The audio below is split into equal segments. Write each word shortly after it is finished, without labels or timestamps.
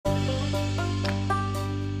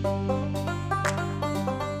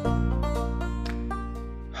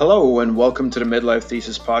Hello and welcome to the Midlife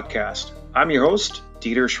Thesis podcast. I'm your host,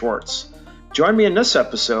 Dieter Schwartz. Join me in this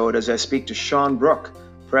episode as I speak to Sean Brook,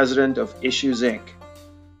 president of Issues Inc.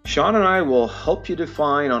 Sean and I will help you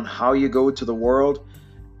define on how you go to the world,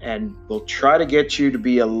 and we'll try to get you to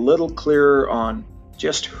be a little clearer on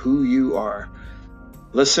just who you are.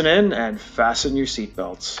 Listen in and fasten your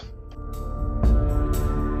seatbelts.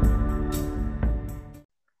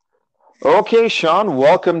 Okay, Sean,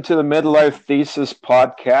 welcome to the Midlife Thesis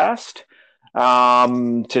podcast.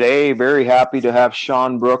 Today, very happy to have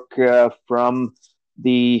Sean Brook from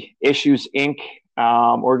the Issues Inc.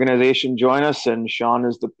 Organization join us, and Sean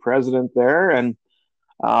is the president there. And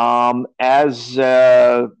as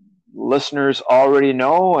listeners already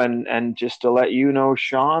know, and just to let you know,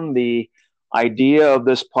 Sean, the idea of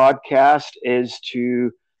this podcast is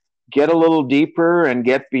to get a little deeper and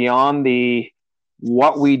get beyond the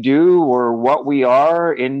what we do or what we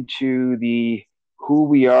are into the who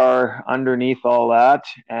we are underneath all that,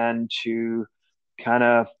 and to kind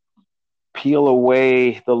of peel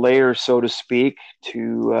away the layers, so to speak,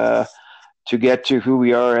 to get to who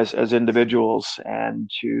we are as individuals,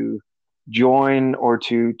 and to join or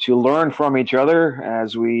to learn from each other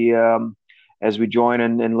as we join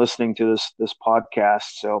in listening to this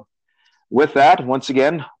podcast. So with that, once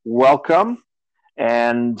again, welcome.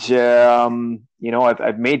 And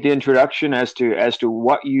I've made the introduction as to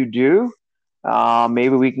what you do. Maybe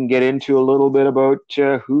we can get into a little bit about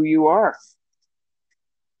who you are.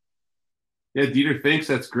 Yeah, Dieter, thanks.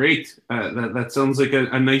 That's great. That sounds like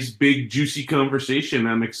a nice, big, juicy conversation.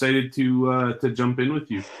 I'm excited to jump in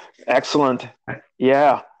with you. Excellent.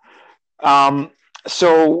 Yeah.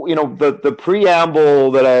 So the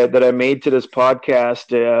preamble that I made to this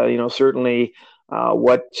podcast, certainly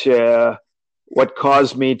what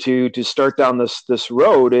caused me to start down this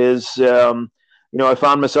road is, I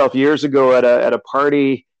found myself years ago at a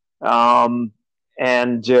party, and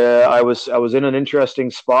I was in an interesting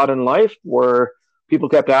spot in life where people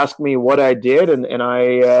kept asking me what I did, and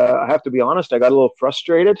I have to be honest, I got a little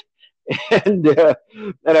frustrated, and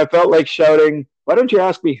I felt like shouting, "Why don't you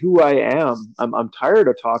ask me who I am? I'm tired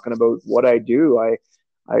of talking about what I do. I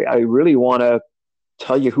really want to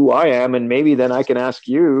tell you who I am, and maybe then I can ask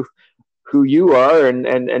you who you are,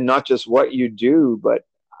 and not just what you do." But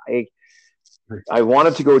I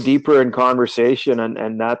wanted to go deeper in conversation,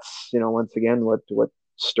 and that's once again what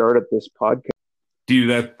started this podcast.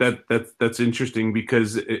 Dude, that's interesting,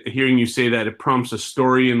 because hearing you say that, it prompts a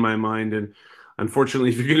story in my mind. And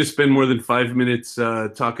unfortunately, if you're going to spend more than 5 minutes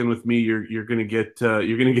talking with me, you're going to get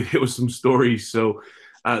hit with some stories. So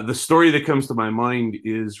the story that comes to my mind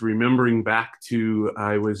is remembering back to,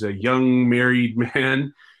 I was a young married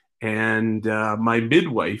man, and my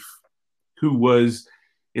midwife, who was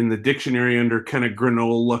in the dictionary under kind of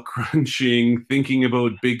granola crunching, thinking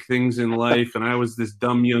about big things in life, and I was this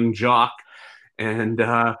dumb young jock. And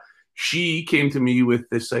she came to me with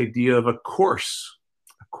this idea of a course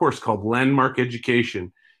called Landmark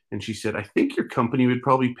Education. And she said, "I think your company would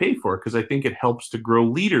probably pay for it, because I think it helps to grow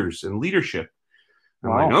leaders and leadership."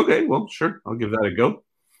 Wow. I'm like, okay, well, sure, I'll give that a go.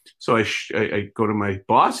 So I go to my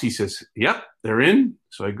boss. He says, "Yep, they're in."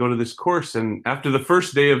 So I go to this course. And after the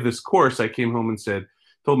first day of this course, I came home and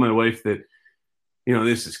told my wife that,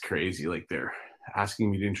 this is crazy. Like, they're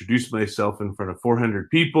asking me to introduce myself in front of 400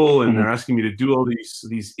 people, and they're asking me to do all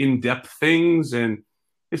these in-depth things. And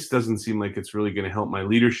this doesn't seem like it's really going to help my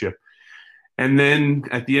leadership. And then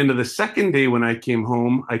at the end of the second day, when I came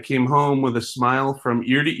home with a smile from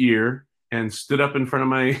ear to ear, and stood up in front of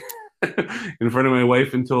my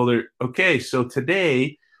wife and told her, "Okay, so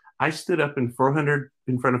today I stood up in front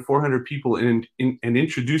of 400 people and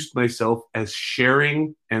introduced myself as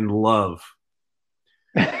sharing and love."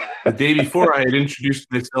 The day before, I had introduced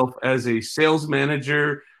myself as a sales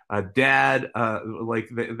manager, a dad,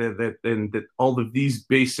 and all of these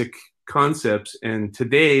basic concepts. And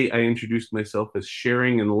today, I introduced myself as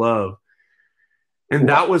sharing and love. And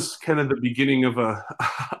that was kind of the beginning of a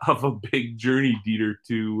big journey, Dieter,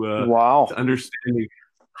 to understanding,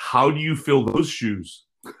 how do you fill those shoes?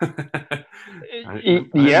 That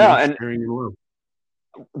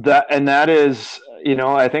is,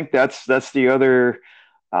 I think that's the other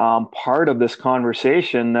part of this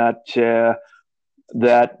conversation, that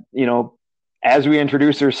as we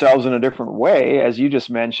introduce ourselves in a different way, as you just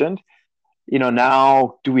mentioned,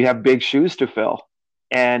 now do we have big shoes to fill,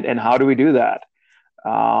 and how do we do that?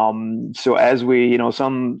 So as we,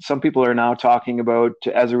 some people are now talking about,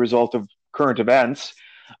 as a result of current events,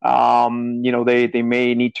 they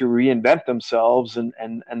may need to reinvent themselves, and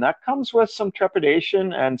that comes with some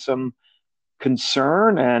trepidation and some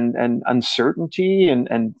concern and uncertainty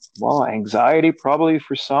and well, anxiety probably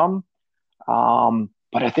for some.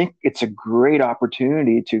 But I think it's a great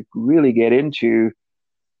opportunity to really get into,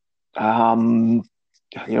 um,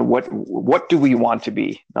 what do we want to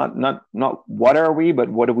be? Not what are we, but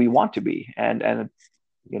what do we want to be? And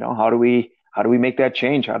how do we make that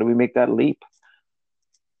change? How do we make that leap?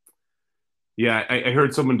 Yeah, I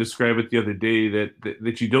heard someone describe it the other day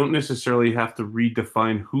that you don't necessarily have to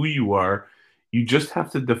redefine who you are. You just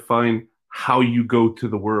have to define how you go to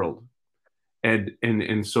the world.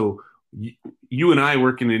 And so you and I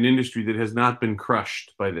work in an industry that has not been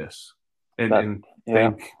crushed by this. And Yeah.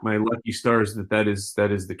 thank my lucky stars that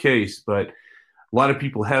is the case. But a lot of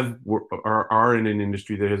people are in an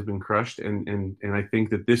industry that has been crushed, and I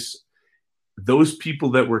think that those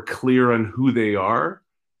people that were clear on who they are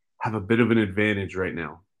have a bit of an advantage right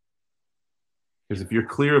now. Because if you're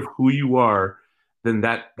clear of who you are, then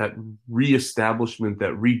that reestablishment,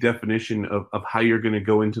 that redefinition of how you're going to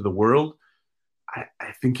go into the world,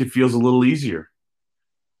 I think it feels a little easier.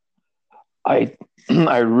 I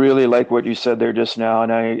I really like what you said there just now,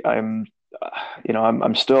 and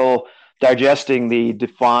I'm still digesting the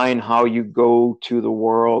define how you go to the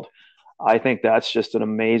world. I think that's just an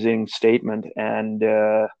amazing statement, and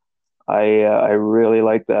I really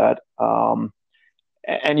like that.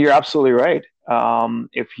 And you're absolutely right.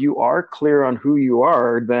 If you are clear on who you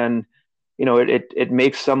are, then it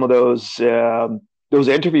makes some of those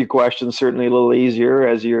interview questions certainly a little easier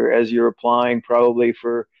as you're applying probably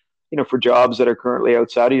for jobs that are currently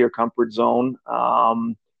outside of your comfort zone.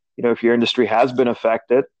 If your industry has been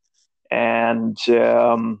affected, and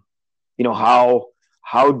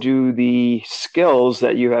how do the skills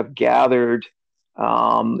that you have gathered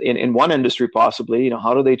in one industry possibly,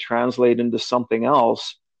 how do they translate into something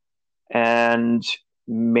else? And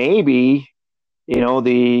maybe,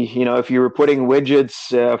 if you were putting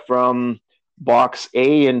widgets from box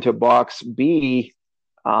A into box B,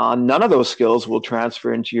 none of those skills will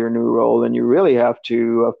transfer into your new role, and you really have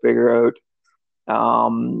to figure out,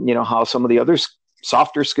 how some of the other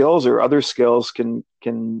softer skills or other skills can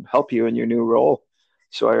help you in your new role.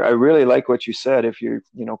 So I really like what you said. If you're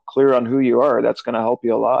clear on who you are, that's going to help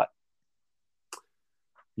you a lot.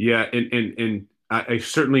 Yeah, and I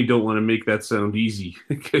certainly don't want to make that sound easy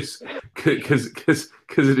because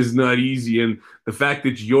it is not easy. And the fact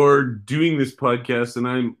that you're doing this podcast and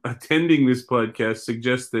I'm attending this podcast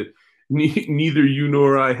suggests that neither you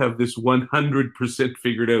nor I have this 100%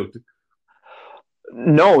 figured out.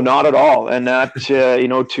 No, not at all. And that,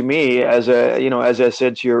 to me, as I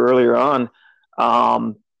said to you earlier on,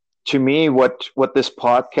 um, to me, what this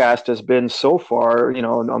podcast has been so far,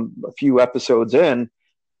 I'm a few episodes in,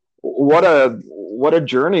 what a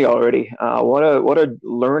journey already. What a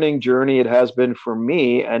learning journey it has been for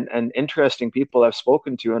me, and interesting people I've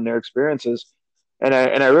spoken to and their experiences. And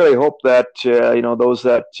I really hope that those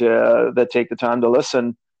that take the time to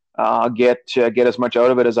listen get as much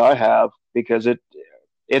out of it as I have, because it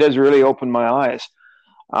has really opened my eyes,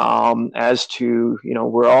 as to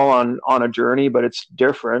we're all on a journey, but it's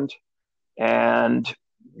different, and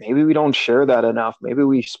maybe we don't share that enough. Maybe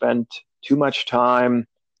we spend too much time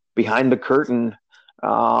behind the curtain,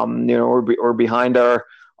 or behind our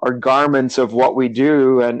garments of what we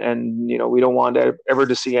do, and we don't want ever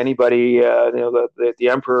to see anybody, the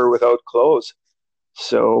emperor without clothes.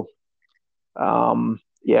 So,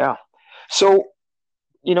 yeah. So,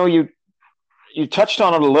 you touched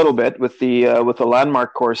on it a little bit with the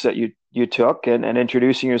landmark course that you took, and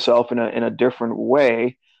introducing yourself in a different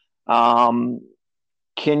way. Um,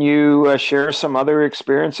 can you share some other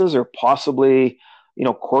experiences, or possibly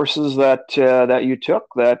courses that you took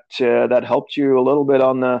that helped you a little bit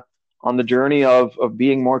on the journey of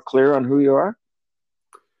being more clear on who you are?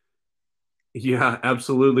 Yeah,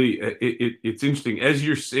 absolutely. It's interesting as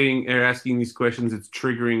you're saying or asking these questions. It's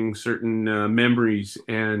triggering certain memories,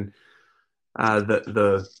 and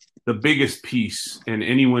the biggest piece, and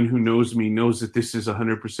anyone who knows me knows that this is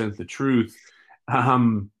 100% the truth.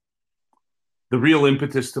 Um, the real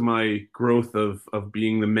impetus to my growth of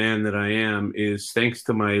being the man that I am is thanks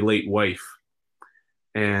to my late wife.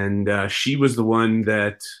 And she was the one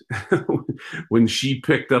that, when she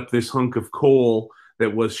picked up this hunk of coal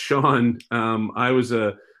that was Sean, I was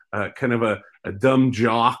a kind of a dumb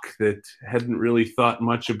jock that hadn't really thought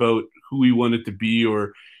much about who he wanted to be,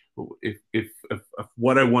 or if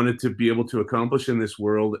what I wanted to be able to accomplish in this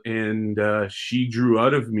world. And she drew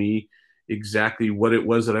out of me exactly what it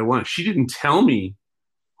was that I wanted. She didn't tell me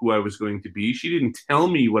who I was going to be. She didn't tell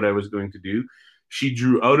me what I was going to do. She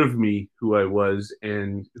drew out of me who I was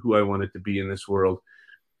and who I wanted to be in this world.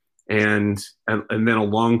 and then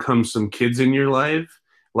along comes some kids in your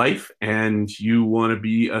life, and you want to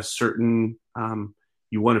be a certain,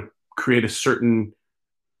 you want to create a certain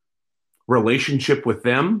relationship with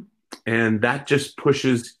them, and that just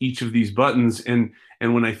pushes each of these buttons. And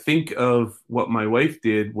when I think of what my wife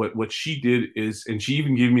did, what she did is, and she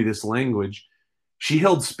even gave me this language, she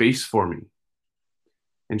held space for me,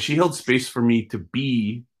 and she held space for me to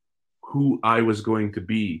be who I was going to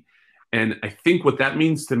be. And I think what that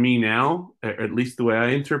means to me now, or at least the way I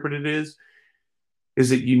interpret it, is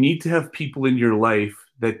that you need to have people in your life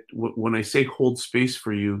that, when I say hold space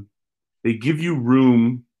for you, they give you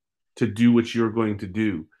room to do what you're going to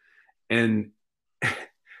do. And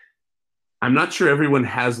I'm not sure everyone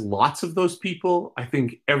has lots of those people. I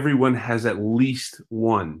think everyone has at least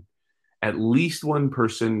one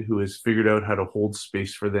person who has figured out how to hold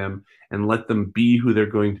space for them and let them be who they're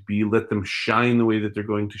going to be, let them shine the way that they're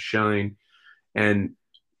going to shine. And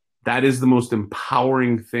that is the most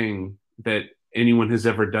empowering thing that anyone has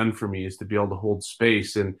ever done for me, is to be able to hold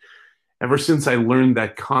space. And ever since I learned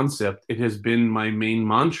that concept, it has been my main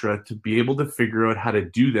mantra to be able to figure out how to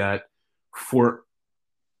do that for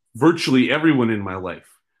virtually everyone in my life.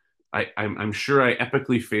 I'm sure I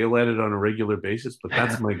epically fail at it on a regular basis, but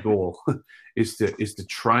that's my goal, is to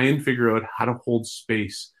try and figure out how to hold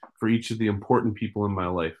space for each of the important people in my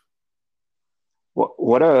life.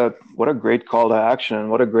 What a great call to action!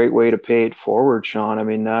 What a great way to pay it forward, Sean. I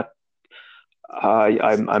mean, that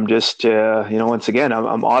I'm just once again,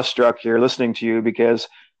 I'm awestruck here listening to you, because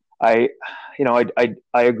I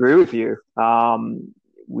agree with you.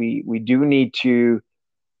 We do need to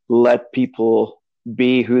let people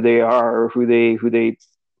be who they are, or who they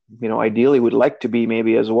ideally would like to be,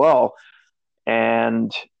 maybe, as well.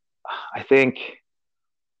 And I think,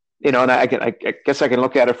 and I guess I can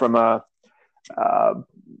look at it from a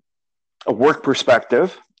work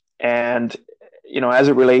perspective, and as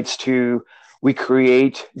it relates to, we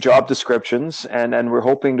create job descriptions, and we're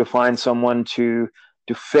hoping to find someone to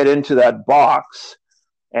fit into that box.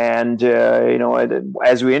 And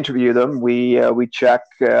as we interview them, we check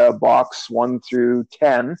box 1 through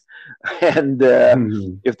 10, and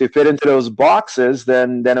if they fit into those boxes,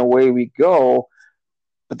 then away we go.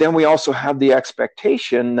 But then we also have the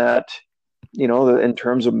expectation that, in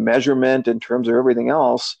terms of measurement, in terms of everything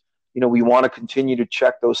else, we want to continue to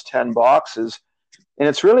check those 10 boxes. And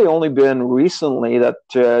it's really only been recently that,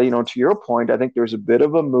 to your point, I think there's a bit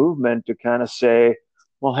of a movement to kind of say,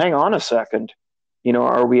 well, hang on a second.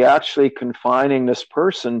 Are we actually confining this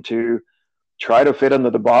person to try to fit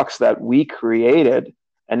into the box that we created?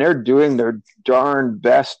 And they're doing their darn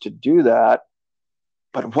best to do that.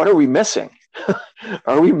 But what are we missing?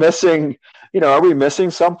 Are we missing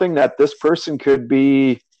something that this person could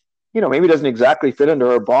be, maybe doesn't exactly fit into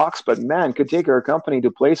our box, but man, could take our company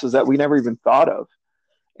to places that we never even thought of?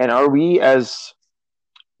 And are we, as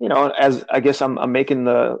I guess I'm making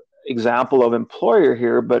the example of employer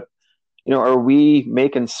here, but are we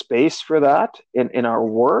making space for that in our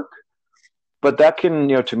work? But that can,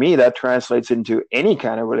 to me, that translates into any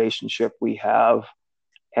kind of relationship we have.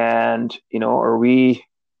 And, are we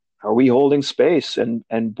holding space?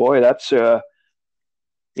 And boy, that's, as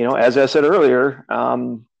I said earlier,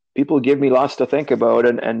 people give me lots to think about,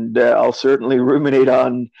 and I'll certainly ruminate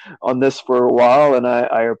on this for a while. And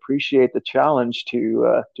I appreciate the challenge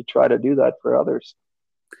to try to do that for others.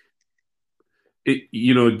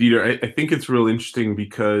 Dieter, I think it's real interesting,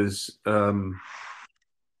 because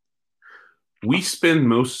we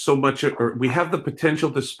spend so much, or we have the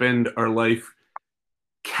potential to spend our life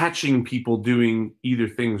catching people doing either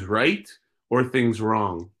things right or things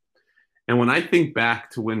wrong. And when I think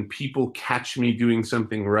back to when people catch me doing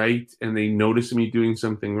something right and they notice me doing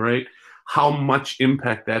something right, how much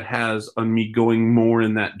impact that has on me going more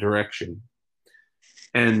in that direction.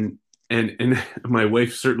 And my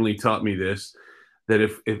wife certainly taught me this, that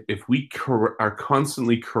if we are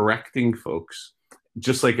constantly correcting folks,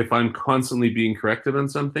 just like if I'm constantly being corrected on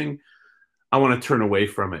something, I want to turn away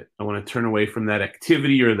from it. I want to turn away from that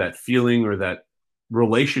activity or that feeling or that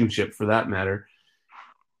relationship, for that matter.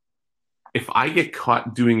 If I get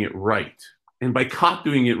caught doing it right, and by caught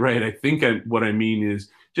doing it right, I think what I mean is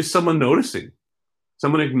just someone noticing,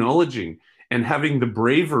 someone acknowledging, and having the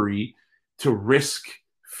bravery to risk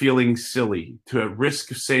feeling silly, to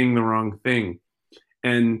risk saying the wrong thing.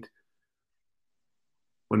 And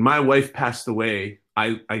when my wife passed away,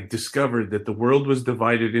 I discovered that the world was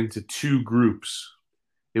divided into two groups.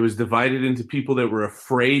 It was divided into people that were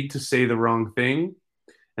afraid to say the wrong thing,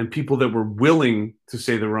 and people that were willing to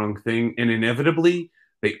say the wrong thing. And inevitably,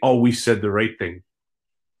 they always said the right thing.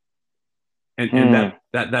 And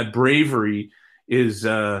that bravery is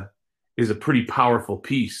a pretty powerful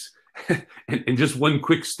piece. And just one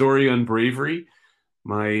quick story on bravery.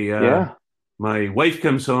 My Yeah. my wife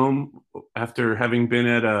comes home after having been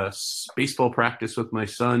at a baseball practice with my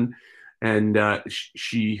son, and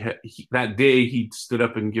that day he stood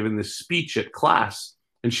up and given this speech at class,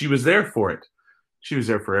 and she was there for it. She was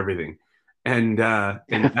there for everything. And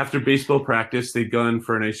after baseball practice, they'd gone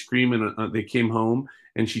for an ice cream, and they came home,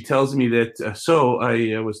 and she tells me that so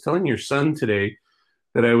I was telling your son today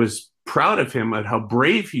that I was proud of him at how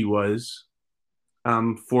brave he was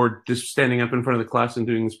for just standing up in front of the class and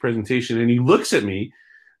doing this presentation. And he looks at me,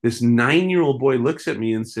 this 9-year-old boy looks at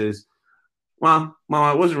me and says, well, Mom,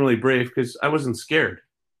 I wasn't really brave because I wasn't scared.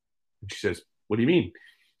 And she says, what do you mean? I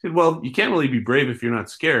said, well, you can't really be brave if you're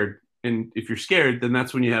not scared. And if you're scared, then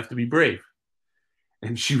that's when you have to be brave.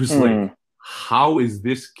 And she was like, how is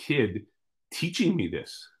this kid teaching me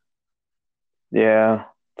this? Yeah.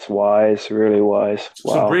 It's wise, really wise.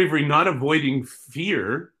 Wow. So bravery, not avoiding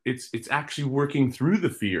fear, it's actually working through the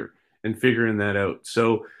fear and figuring that out.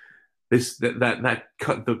 So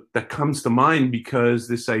that comes to mind because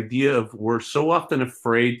this idea of we're so often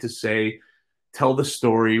afraid to say, tell the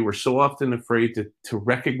story. We're so often afraid to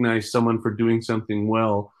recognize someone for doing something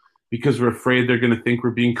well because we're afraid they're going to think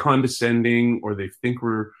we're being condescending, or they think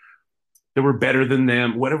that we're better than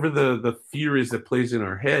them, whatever the fear is that plays in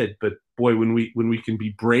our head. But boy, when we can be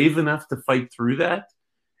brave enough to fight through that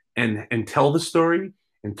and tell the story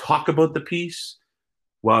and talk about the piece,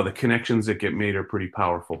 wow, the connections that get made are pretty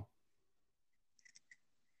powerful.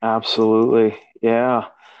 Absolutely. Yeah.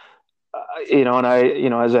 And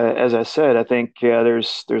as I said, I think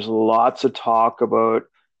there's lots of talk about,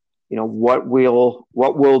 what will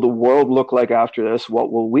the world look like after this?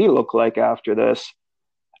 What will we look like after this?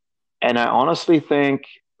 And I honestly think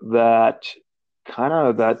that kind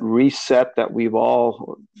of that reset that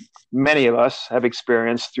many of us have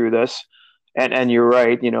experienced through this. And you're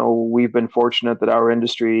right, we've been fortunate that our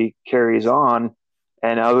industry carries on,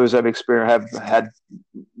 and others have had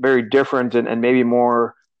very different and maybe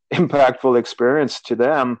more impactful experience to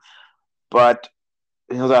them. But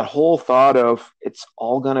that whole thought of it's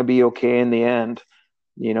all going to be okay in the end.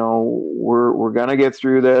 We're going to get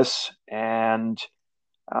through this, and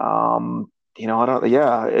I don't.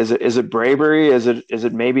 Yeah, is it bravery? Is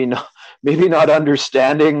it maybe not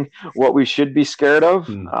understanding what we should be scared of?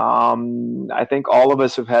 I think all of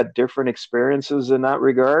us have had different experiences in that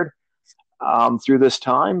regard through this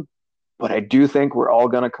time, but I do think we're all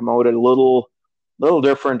going to come out a little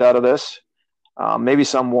different out of this. Maybe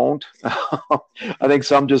some won't. I think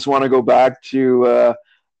some just want to go back to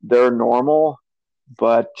their normal.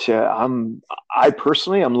 But I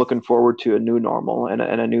personally, I'm looking forward to a new normal and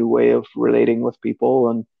a new way of relating with people,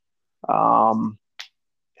 and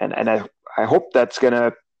I hope that's going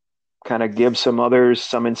to kind of give some others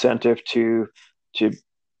some incentive to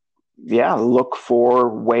look for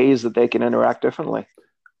ways that they can interact differently.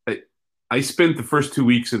 I spent the first 2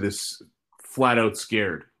 weeks of this flat out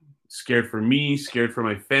scared for me, scared for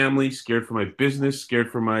my family, scared for my business, scared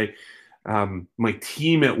for my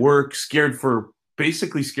team at work,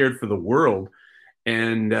 basically scared for the world.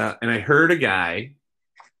 And I heard a guy,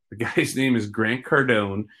 the guy's name is Grant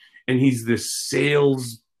Cardone, and he's this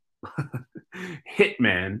sales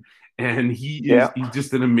hitman, and he's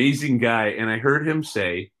just an amazing guy. And I heard him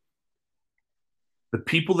say, the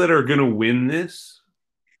people that are going to win this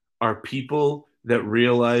are people that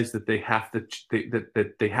realize that they have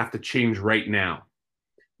to change right now,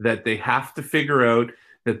 that they have to figure out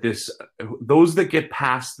that those that get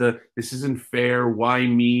past this isn't fair, why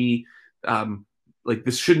me, like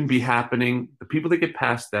this shouldn't be happening, the people that get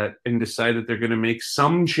past that and decide that they're going to make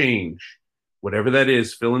some change, whatever that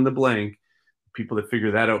is, fill in the blank, people that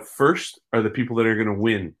figure that out first are the people that are going to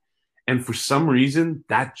win. And for some reason,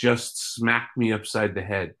 that just smacked me upside the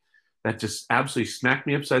head. That just absolutely smacked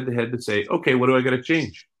me upside the head to say, okay, what do I got to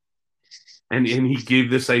change? And he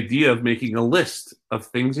gave this idea of making a list of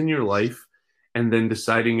things in your life and then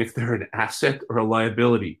deciding if they're an asset or a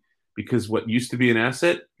liability, because what used to be an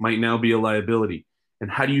asset might now be a liability. And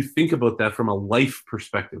how do you think about that from a life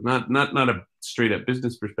perspective? Not a straight up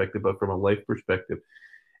business perspective, but from a life perspective.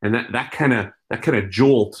 And that kind of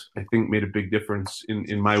jolt, I think, made a big difference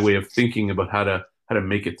in my way of thinking about how to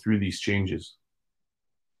make it through these changes.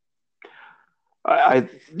 I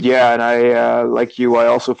like you, I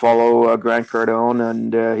also follow Grant Cardone,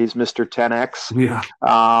 and he's Mr. 10X. Yeah.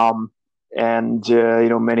 And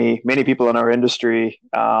many people in our industry,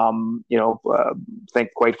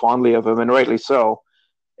 think quite fondly of him, and rightly so.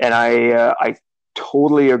 And I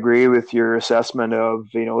totally agree with your assessment of,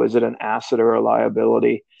 is it an asset or a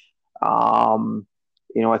liability?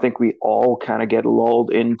 I think we all kind of get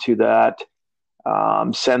lulled into that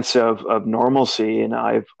sense of normalcy, and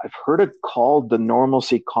I've heard it called the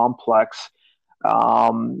normalcy complex.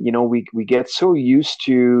 We get so used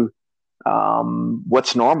to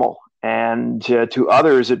what's normal, and to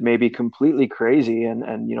others it may be completely crazy, and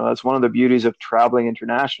that's one of the beauties of traveling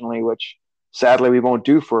internationally, which sadly we won't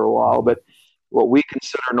do for a while. But what we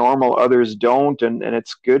consider normal, others don't, and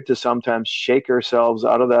it's good to sometimes shake ourselves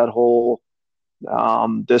out of that whole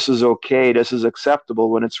this is okay, this is acceptable,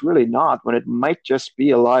 when it's really not, when it might just be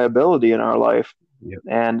a liability in our life. Yep.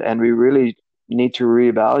 And we really need to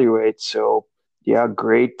reevaluate. So yeah,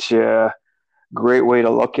 great way to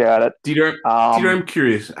look at it. Dieter, I'm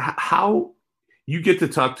curious how you get to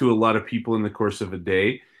talk to a lot of people in the course of a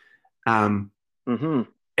day. Mm-hmm.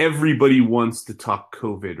 Everybody wants to talk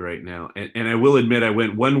COVID right now. And I will admit, I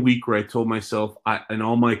went 1 week where I told myself in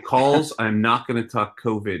all my calls, I'm not going to talk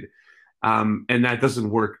COVID. And that doesn't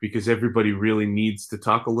work because everybody really needs to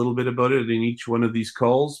talk a little bit about it in each one of these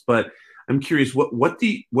calls. But I'm curious,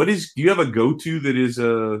 do you have a go-to that is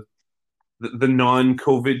the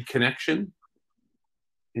non-COVID connection?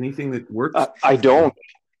 Anything that works? I don't.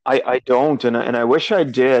 I don't, and I wish I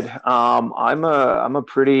did. I'm a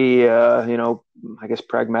pretty I guess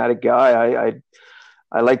pragmatic guy.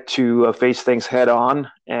 I like to face things head on,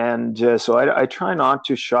 and so I try not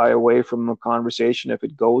to shy away from a conversation if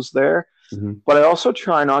it goes there. Mm-hmm. But I also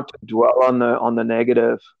try not to dwell on the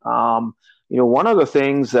negative. One of the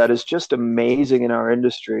things that is just amazing in our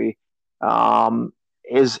industry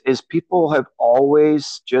is people have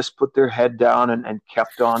always just put their head down and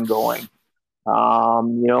kept on going.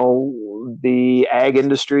 The ag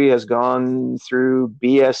industry has gone through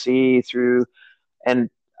BSE, and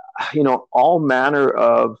all manner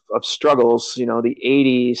of struggles, the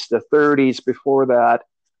 80s, the 30s before that.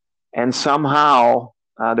 And somehow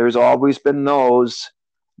there's always been those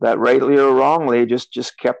that rightly or wrongly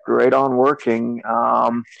just kept right on working.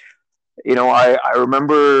 I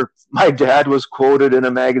remember my dad was quoted in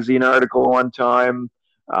a magazine article one time,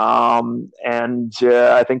 and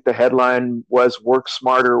I think the headline was "Work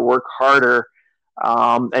smarter, work harder."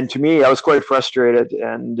 And to me, I was quite frustrated,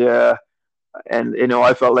 and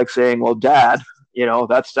I felt like saying, "Well, Dad,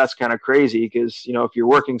 that's kind of crazy because if you're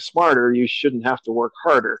working smarter, you shouldn't have to work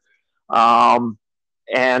harder." Um,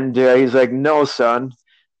 and he's like, "No, son,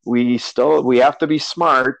 we have to be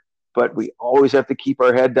smart, but we always have to keep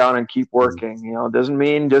our head down and keep working. It doesn't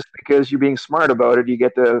mean just because you're being smart about it, you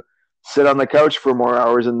get to sit on the couch for more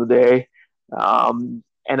hours in the day." And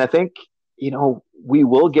I think, we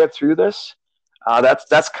will get through this.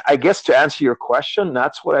 That's I guess, to answer your question,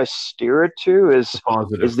 that's what I steer it to is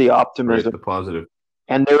the optimism, right, the positive.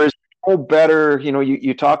 And there is no better.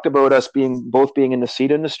 You talked about us both being in the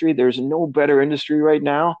seed industry. There's no better industry right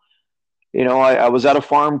now. I was at a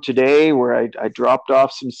farm today where I dropped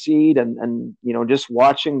off some seed, and just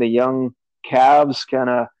watching the young calves kind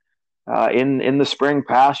of in the spring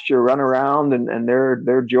pasture run around, and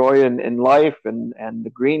their joy in life, and the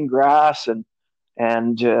green grass,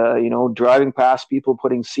 and driving past people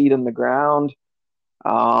putting seed in the ground.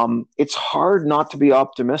 It's hard not to be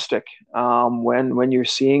optimistic when you're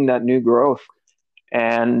seeing that new growth.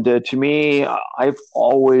 And to me, I've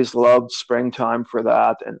always loved springtime for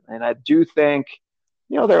that. And I do think,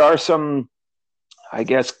 there are some, I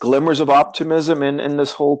guess, glimmers of optimism in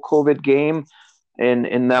this whole COVID game,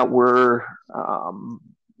 in that we're,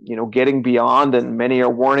 getting beyond, and many are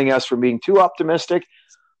warning us from being too optimistic.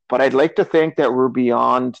 But I'd like to think that we're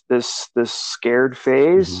beyond this scared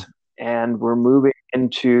phase, and we're moving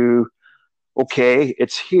into, okay,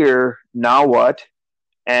 it's here, now what?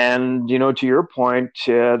 And, to your point,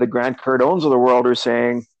 the Grant Cardones of the world are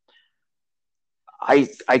saying, I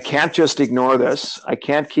can't just ignore this. I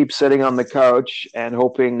can't keep sitting on the couch and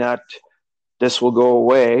hoping that this will go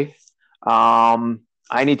away.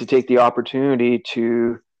 I need to take the opportunity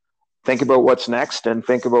to think about what's next and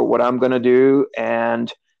think about what I'm going to do,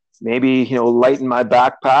 and maybe, lighten my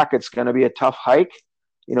backpack. It's going to be a tough hike.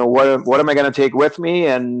 What am I going to take with me,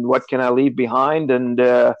 and what can I leave behind? And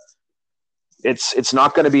it's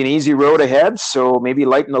not going to be an easy road ahead. So maybe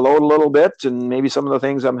lighten the load a little bit, and maybe some of the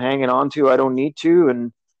things I'm hanging on to, I don't need to,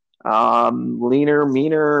 and leaner,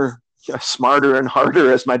 meaner, smarter, and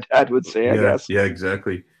harder, as my dad would say, I guess. Yeah,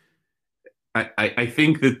 exactly. I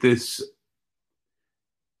think that this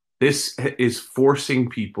is forcing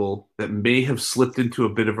people that may have slipped into a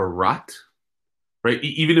bit of a rut, right?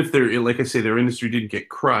 Even if like I say, their industry didn't get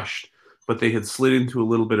crushed, but they had slid into a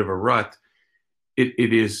little bit of a rut.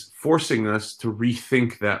 It is forcing us to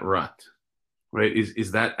rethink that rut, right?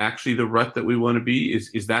 Is that actually the rut that we want to be?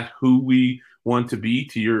 Is that who we want to be,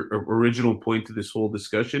 to your original point to this whole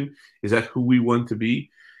discussion? Is that who we want to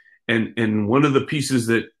be? And one of the pieces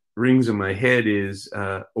that rings in my head is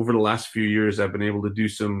over the last few years, I've been able to do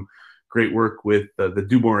some great work with the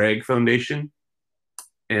Do More Ag Foundation.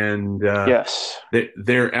 And yes,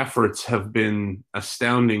 their efforts have been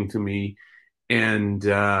astounding to me. And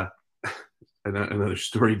another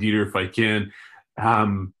story, Dieter, if I can.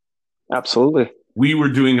 Absolutely. We were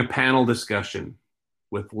doing a panel discussion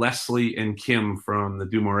with Leslie and Kim from the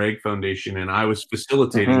Do More Ag Foundation, and I was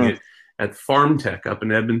facilitating it at Farm Tech up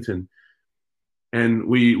in Edmonton. And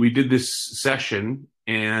we did this session,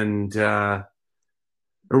 and or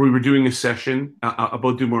we were doing a session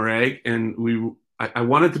about Do More Ag, and I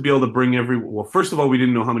wanted to be able to bring well, first of all, we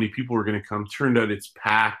didn't know how many people were going to come. Turned out it's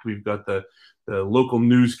packed. We've got the local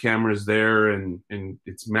news cameras there, and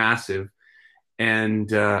it's massive.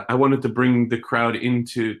 And I wanted to bring the crowd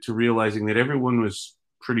into realizing that everyone was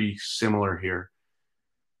pretty similar here.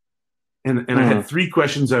 And I had 3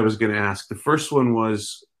 questions I was going to ask. The first one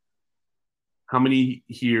was, how many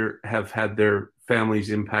here have had their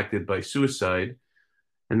families impacted by suicide?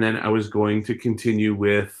 And then I was going to continue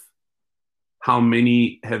with, how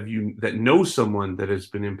many have you that know someone that has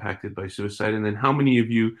been impacted by suicide? And then how many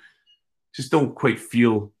of you just don't quite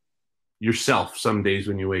feel yourself some days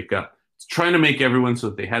when you wake up? It's trying to make everyone so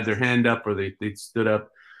that they had their hand up or they stood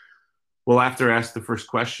up. Well, after I asked the first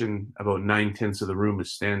question, about 9/10 of the room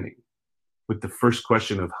is standing with the first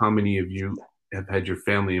question of, how many of you have had your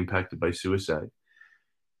family impacted by suicide?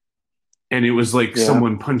 And it was like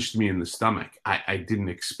someone punched me in the stomach. I didn't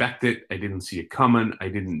expect it. I didn't see it coming. I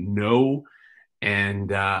didn't know.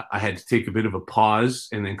 And I had to take a bit of a pause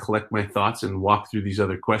and then collect my thoughts and walk through these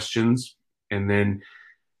other questions. And then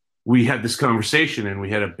we had this conversation, and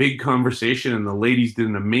we had a big conversation, and the ladies did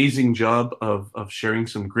an amazing job of sharing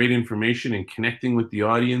some great information and connecting with the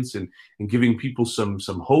audience and giving people some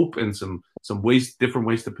hope and some different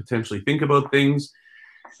ways to potentially think about things.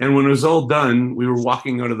 And when it was all done, we were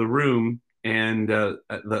walking out of the room, and a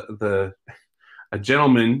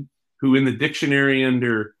gentleman who in the dictionary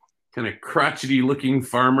under kind of crotchety looking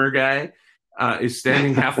farmer guy is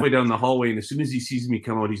standing halfway down the hallway, and as soon as he sees me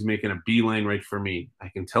come out, he's making a beeline right for me. I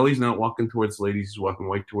can tell he's not walking towards ladies, he's walking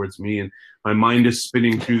right towards me, and my mind is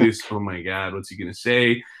spinning through this. Oh my God, what's he gonna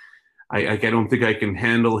say? I don't think I can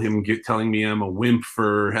handle him telling me I'm a wimp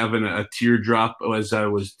for having a teardrop as I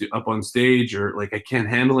was up on stage, or like, I can't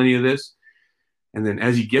handle any of this. And then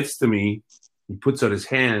as he gets to me, he puts out his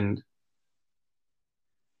hand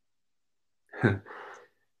and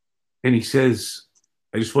he says,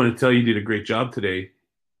 I just want to tell you, you did a great job today,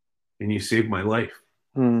 and you saved my life.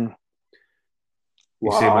 You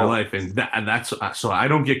saved my life. And that's so I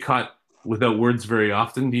don't get caught without words very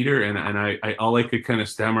often, Dieter. And I all I could kind of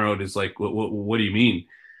stammer out is like, what do you mean?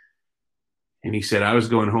 And he said, I was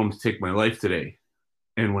going home to take my life today.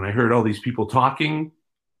 And when I heard all these people talking,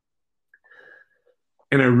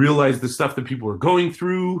 and I realized the stuff that people were going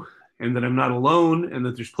through, and that I'm not alone, and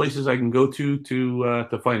that there's places I can go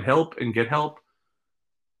to find help and get help,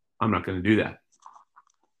 I'm not going to do that.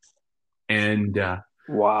 And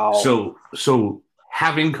wow. So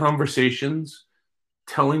having conversations,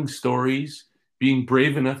 telling stories, being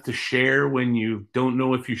brave enough to share when you don't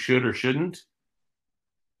know if you should or shouldn't,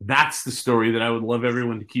 that's the story that I would love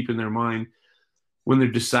everyone to keep in their mind when they're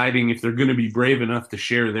deciding if they're going to be brave enough to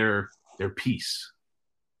share their piece.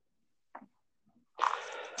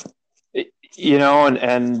 You know,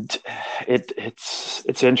 and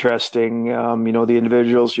it's interesting. You know, the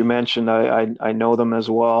individuals you mentioned, I know them as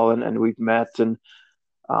well, and we've met, and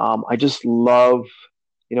I just love,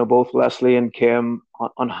 you know, both Leslie and Kim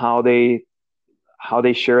on how they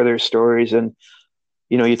share their stories. And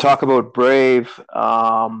you know, you talk about brave.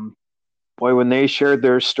 Boy, when they shared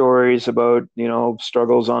their stories about, you know,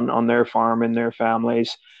 struggles on their farm and their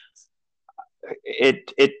families,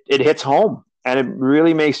 it hits home. And it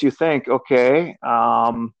really makes you think, okay,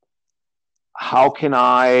 how can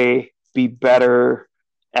I be better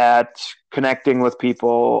at connecting with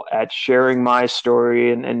people, at sharing my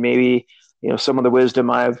story, and maybe, you know, some of the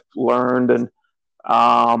wisdom I've learned.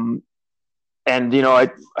 And you know,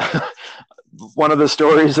 one of the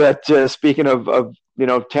stories that, speaking of you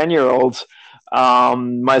know, 10-year-olds,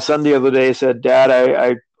 my son the other day said, Dad,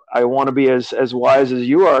 I want to be as wise as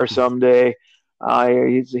you are someday.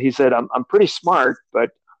 He said, I'm pretty smart, but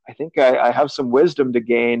I think I have some wisdom to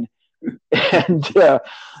gain. And you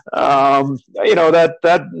know,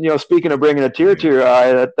 that you know, speaking of bringing a tear to your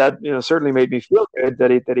eye, that you know, certainly made me feel good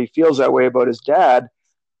that he feels that way about his dad.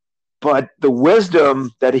 But the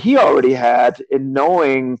wisdom that he already had in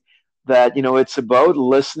knowing that, it's about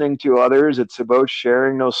listening to others. It's about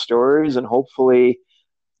sharing those stories and hopefully,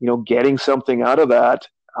 getting something out of that.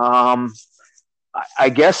 I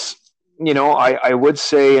guess, I would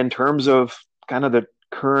say in terms of kind of the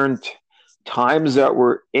current times that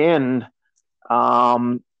we're in,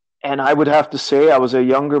 and I would have to say I was a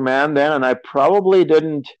younger man then, and I probably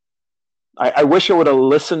didn't. I wish I would have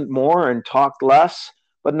listened more and talked less,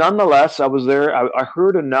 but nonetheless, I was there. I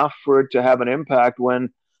heard enough for it to have an impact when,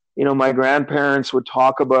 my grandparents would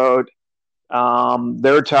talk about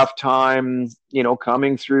their tough time,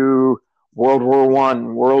 coming through World War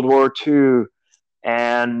One, World War Two,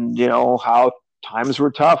 and how times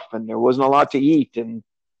were tough and there wasn't a lot to eat, and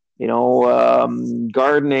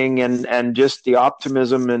gardening and just the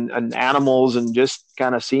optimism and animals and just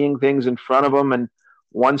kind of seeing things in front of them and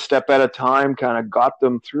one step at a time kind of got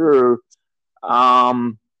them through.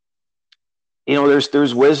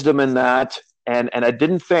 There's wisdom in that, and I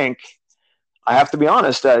didn't think. I have to be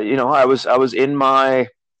honest. I was in my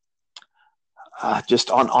just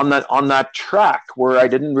on that track where I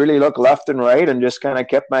didn't really look left and right and just kind of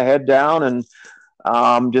kept my head down and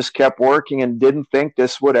just kept working and didn't think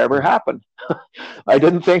this would ever happen. I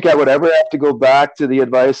didn't think I would ever have to go back to the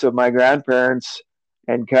advice of my grandparents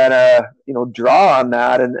and kind of, draw on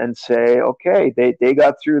that and say, okay, they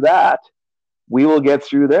got through that. We will get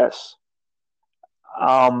through this.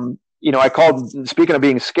 I called, speaking of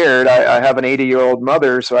being scared, I have an 80-year-old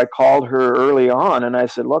mother, so I called her early on and I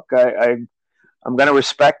said, look, I'm going to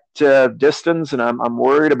respect distance, and I'm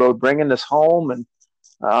worried about bringing this home, and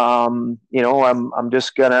I'm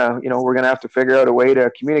just gonna, we're gonna have to figure out a way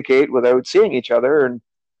to communicate without seeing each other,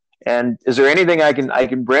 and is there anything I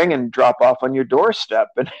can bring and drop off on your doorstep?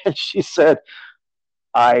 And she said,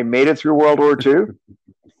 I made it through World War II.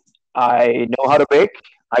 I know how to bake.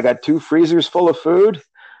 I got 2 freezers full of food,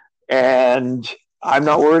 and I'm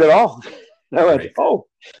not worried at all. And I went, oh,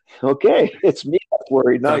 okay, it's me that's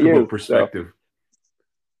worried, not you. Perspective.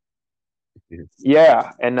 So,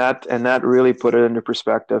 yeah, and that really put it into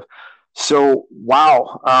perspective. So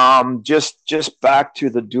wow, just back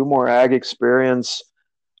to the Do More Ag experience.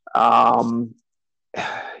 One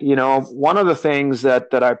of the things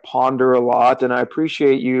that I ponder a lot, and I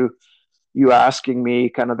appreciate you asking me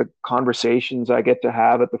kind of the conversations I get to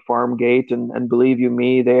have at the farm gate, and believe you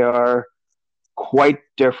me, they are quite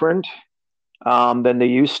different than they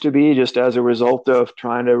used to be, just as a result of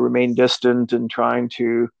trying to remain distant and trying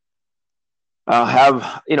to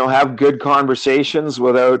have good conversations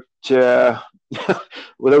without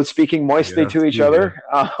without speaking moistly to each other,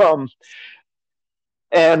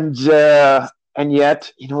 and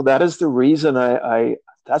yet that is the reason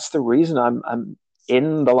that's the reason I'm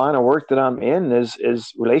in the line of work that I'm in,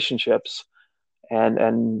 is relationships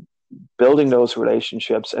and building those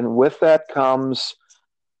relationships, and with that comes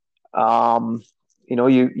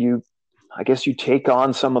you I guess you take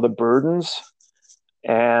on some of the burdens.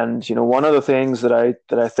 And one of the things that I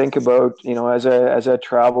think about, as I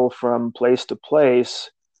travel from place to place,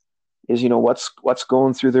 is what's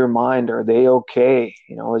going through their mind. Are they okay?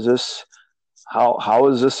 Is this how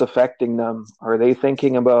is this affecting them? Are they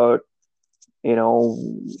thinking about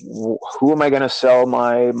who am I going to sell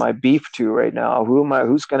my beef to right now?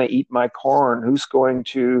 Who's going to eat my corn? Who's going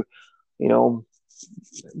to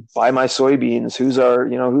buy my soybeans? Who's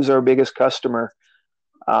our biggest customer?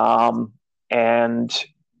 And,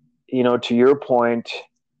 to your point,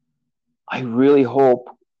 I really hope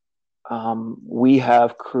we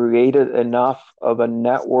have created enough of a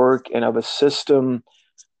network and of a system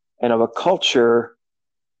and of a culture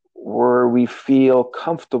where we feel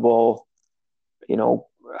comfortable,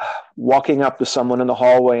 walking up to someone in the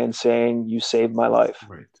hallway and saying, you saved my life.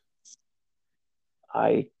 Right.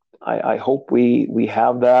 I hope we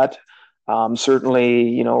have that.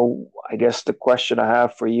 Certainly, I guess the question I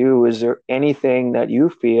have for you, is there anything that you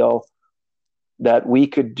feel that we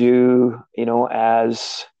could do,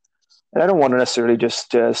 as, and I don't want to necessarily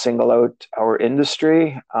just single out our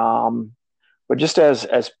industry, but just as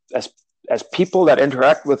people that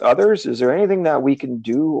interact with others, is there anything that we can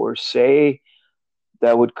do or say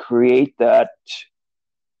that would create that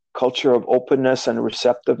culture of openness and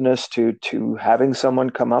receptiveness to having someone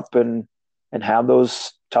come up and have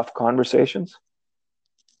those tough conversations?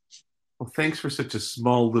 Well, thanks for such a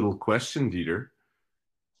small little question, Dieter.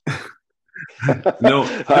 No,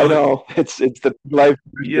 I know it's the life.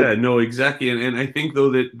 Yeah, no, exactly. And I think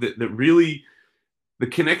though that really the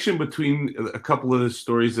connection between a couple of the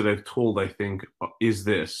stories that I've told, I think, is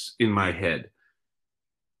this in my head.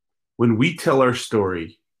 When we tell our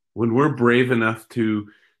story, when we're brave enough to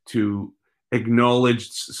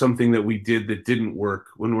acknowledged something that we did that didn't work,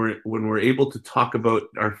 when we're able to talk about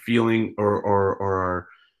our feeling, or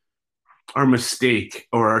our mistake,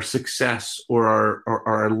 or our success, or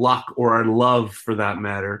our luck, or our love for that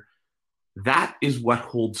matter, that is what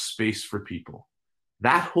holds space for people.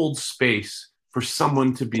 That holds space for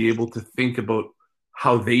someone to be able to think about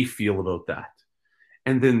how they feel about that.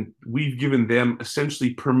 And then we've given them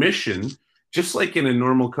essentially permission, just like in a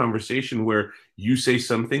normal conversation where you say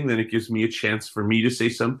something, then it gives me a chance for me to say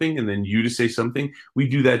something, and then you to say something. We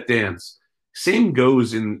do that dance. Same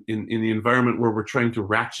goes in the environment where we're trying to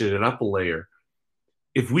ratchet it up a layer.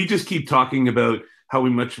 If we just keep talking about how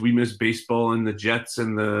much we miss baseball and the Jets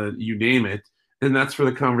and the you name it, then that's where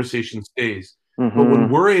the conversation stays. Mm-hmm. But when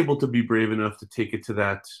we're able to be brave enough to take it to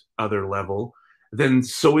that other level, then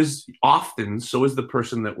so is the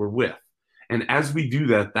person that we're with. And as we do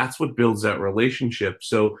that, that's what builds that relationship.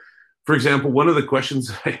 So, for example, one of the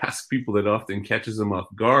questions I ask people that often catches them off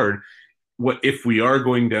guard, what if we are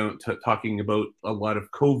going down to talking about a lot of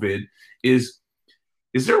COVID, is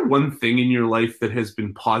there one thing in your life that has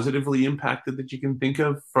been positively impacted that you can think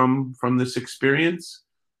of from this experience?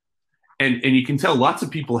 And you can tell lots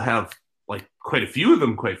of people have, like, quite a few of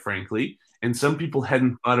them, quite frankly, and some people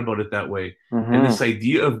hadn't thought about it that way. Mm-hmm. And this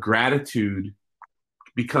idea of gratitude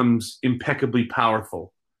becomes impeccably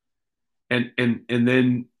powerful. And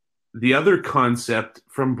then the other concept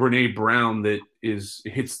from Brené Brown that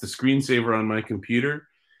hits the screensaver on my computer,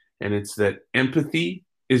 and it's that empathy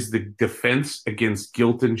is the defense against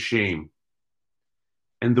guilt and shame.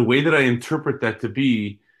 And the way that I interpret that to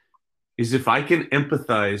be is, if I can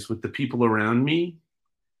empathize with the people around me,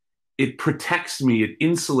 it protects me, it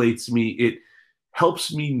insulates me, it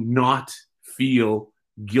helps me not feel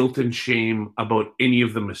guilt and shame about any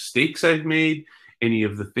of the mistakes I've made, any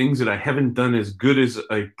of the things that I haven't done as good as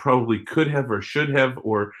I probably could have or should have,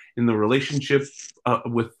 or in the relationship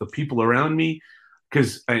with the people around me.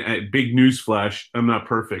 Because big newsflash, I'm not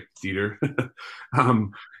perfect, Dieter.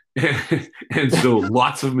 And so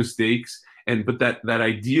lots of mistakes. But that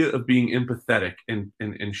idea of being empathetic and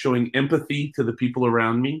showing empathy to the people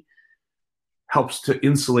around me helps to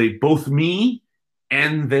insulate both me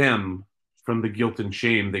and them from the guilt and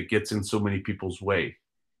shame that gets in so many people's way.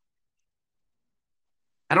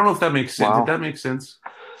 I don't know if that makes sense. Wow. Did that make sense?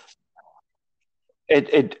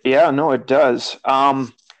 It does.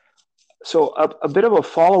 So a bit of a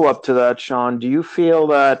follow-up to that, Sean, do you feel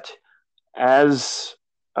that as,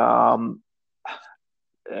 and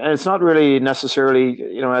it's not really necessarily,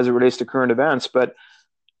 as it relates to current events, but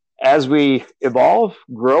as we evolve,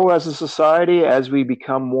 grow as a society, as we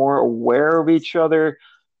become more aware of each other,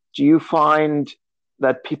 do you find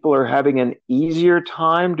that people are having an easier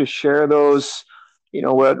time to share those,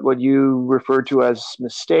 what you refer to as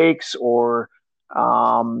mistakes, or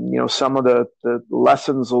some of the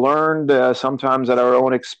lessons learned, sometimes at our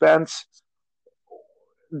own expense?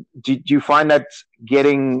 Do you find that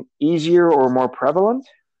getting easier or more prevalent?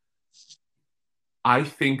 I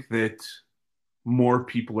think that more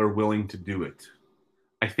people are willing to do it.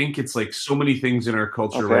 I think it's like so many things in our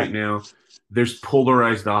culture right now, there's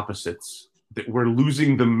polarized opposites, that we're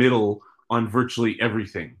losing the middle on virtually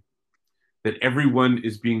everything, that everyone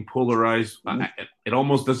is being polarized. It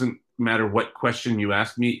almost doesn't matter what question you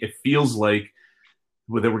ask me. It feels like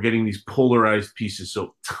that we're getting these polarized pieces.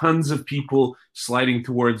 So tons of people sliding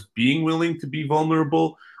towards being willing to be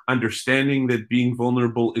vulnerable, understanding that being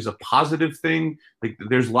vulnerable is a positive thing. Like,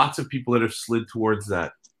 there's lots of people that have slid towards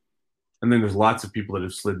that. And then there's lots of people that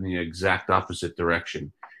have slid in the exact opposite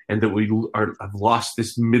direction. And that we have lost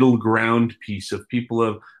this middle ground piece of people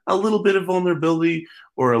of a little bit of vulnerability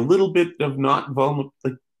or a little bit of not vulnerable.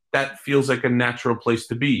 Like, that feels like a natural place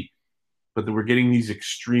to be. But that we're getting these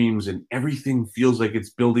extremes, and everything feels like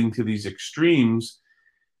it's building to these extremes.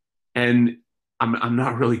 And I'm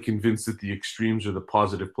not really convinced that the extremes are the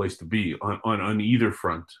positive place to be on either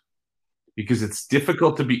front, because it's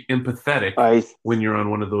difficult to be empathetic when you're on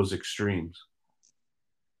one of those extremes.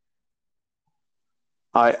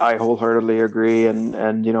 I wholeheartedly agree. And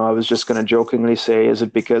I was just going to jokingly say, is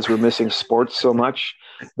it because we're missing sports so much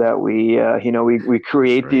that we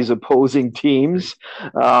create these opposing teams,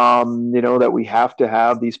 that we have to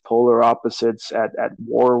have these polar opposites at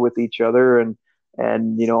war with each other. And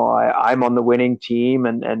I'm on the winning team,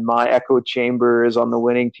 and my echo chamber is on the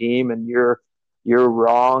winning team, and you're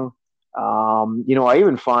wrong. I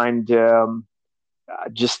even find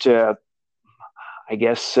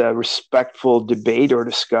respectful debate or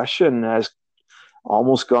discussion has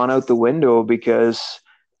almost gone out the window, because,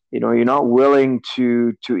 you're not willing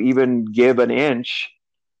to even give an inch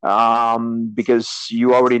because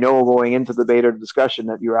you already know going into the beta discussion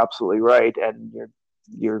that you're absolutely right, and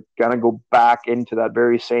you're gonna go back into that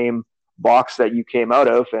very same box that you came out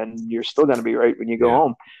of, and you're still gonna be right when you go Yeah.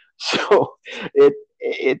 home. So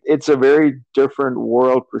it's a very different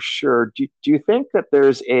world for sure. Do you think that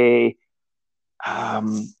there's a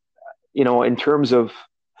in terms of,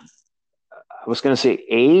 I was going to say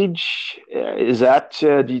age, is that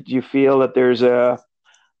do you feel that there's a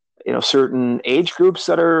certain age groups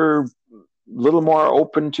that are a little more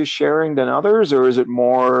open to sharing than others, or is it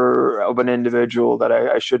more of an individual that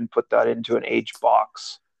I shouldn't put that into an age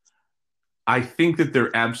box? I think that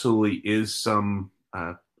there absolutely is some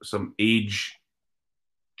age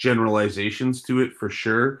generalizations to it for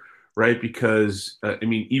sure, right? Because I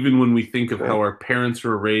mean, even when we think of Okay. how our parents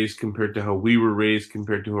were raised compared to how we were raised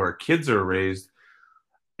compared to how our kids are raised,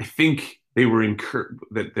 I think they were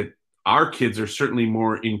that our kids are certainly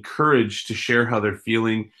more encouraged to share how they're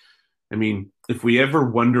feeling. I mean, if we ever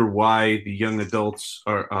wonder why the young adults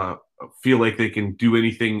are feel like they can do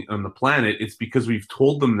anything on the planet, it's because we've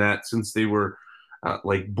told them that since they were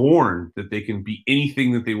like born, that they can be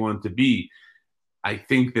anything that they want to be. I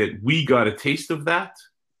think that we got a taste of that,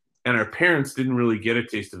 and our parents didn't really get a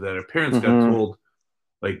taste of that. Our parents got Mm-hmm. told,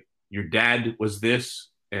 like, your dad was this,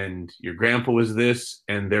 and your grandpa was this,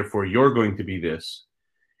 and therefore you're going to be this.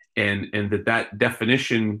 And that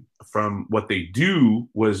definition from what they do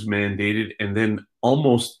was mandated, and then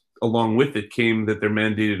almost along with it came that they're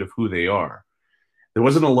mandated of who they are. There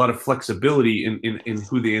wasn't a lot of flexibility in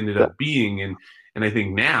who they ended That, up being, and I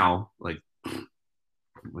think now, like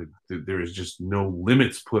there is just no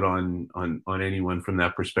limits put on anyone from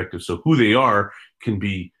that perspective. So who they are can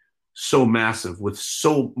be so massive with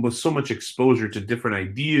so much exposure to different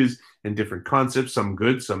ideas and different concepts, some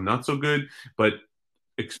good, some not so good, but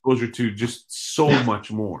exposure to just so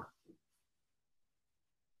much more.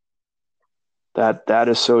 that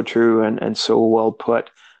is so true, and so well put.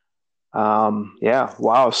 Yeah,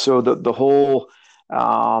 wow. So the whole,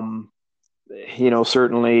 um,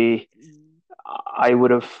 certainly I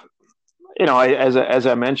would have, as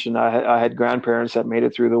I mentioned, I had grandparents that made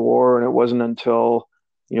it through the war, and it wasn't until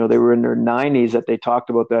they were in their 90s that they talked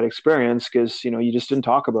about that experience, because you just didn't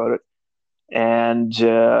talk about it. And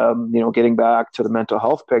getting back to the mental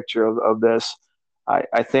health picture of this,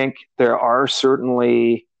 I think there are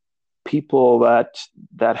certainly people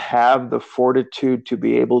that have the fortitude to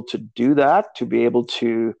be able to do that, to be able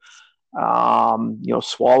to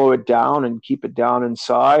swallow it down and keep it down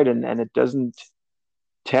inside, and it doesn't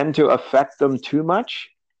tend to affect them too much.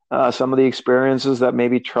 Some of the experiences that may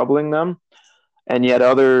be troubling them, and yet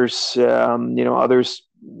others,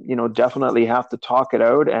 definitely have to talk it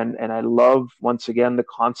out. And I love, once again, the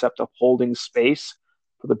concept of holding space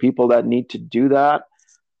for the people that need to do that.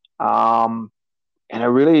 And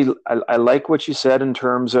I like what you said in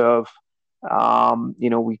terms of,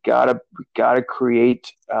 we gotta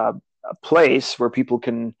create a place where people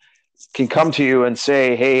can come to you and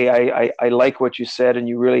say, "Hey, I like what you said, and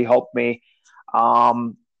you really helped me."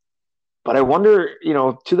 Um, but I wonder,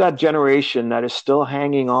 to that generation that is still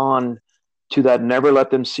hanging on to that, never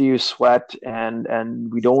let them see you sweat,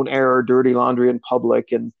 and we don't air our dirty laundry in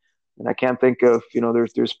public, and I can't think of,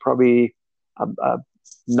 there's probably a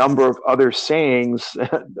number of other sayings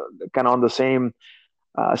kind of on the same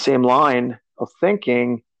line of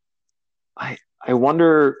thinking. I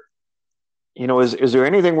wonder, is there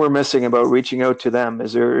anything we're missing about reaching out to them?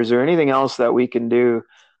 Is there anything else that we can do?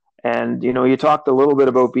 And you talked a little bit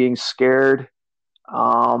about being scared.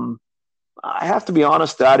 Um, I have to be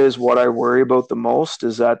honest, that is what I worry about the most,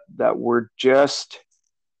 is that we're just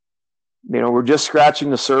scratching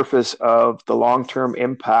the surface of the long-term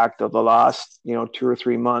impact of the last 2 or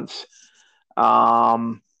 3 months.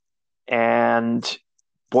 Um, and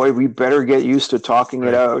boy, we better get used to talking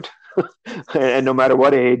it Right. out, and no matter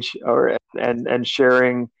what age, or and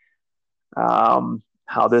sharing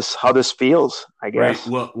how this feels, I Right. guess.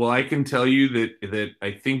 Well, I can tell you that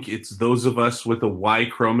I think it's those of us with a Y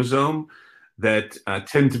chromosome that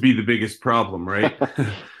tend to be the biggest problem, right?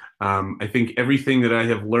 I think everything that I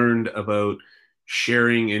have learned about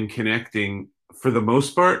sharing and connecting, for the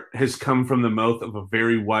most part, has come from the mouth of a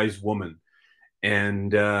very wise woman.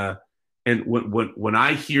 And when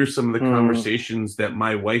I hear some of the Hmm. conversations that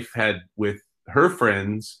my wife had with her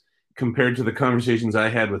friends compared to the conversations I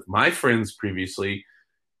had with my friends previously,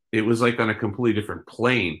 it was like on a completely different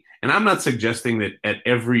plane. And I'm not suggesting that at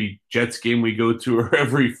every Jets game we go to or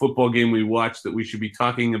every football game we watch that we should be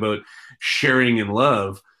talking about sharing and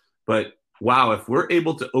love. But wow, if we're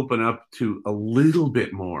able to open up to a little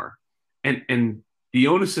bit more, and the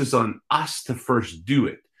onus is on us to first do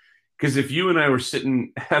it, Because if you and I were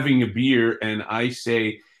sitting having a beer and I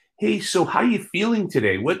say, "Hey, so how are you feeling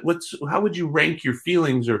today? How would you rank your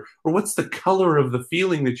feelings, or what's the color of the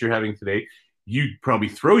feeling that you're having today?" You'd probably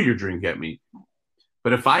throw your drink at me.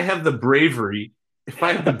 But if I have the bravery, to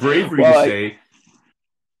Well, say,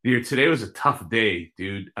 "Dude, today was a tough day,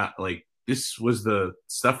 dude. Like this was the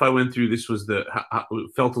stuff I went through. This was it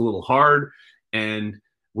felt a little hard." And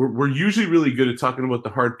we're usually really good at talking about the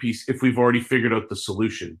hard piece if we've already figured out the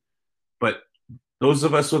solution. But those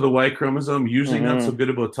of us with a Y chromosome usually not so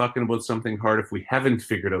good about talking about something hard if we haven't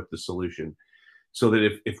figured out the solution. So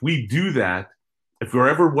that if we do that, if we're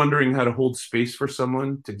ever wondering how to hold space for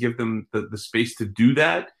someone, to give them the space to do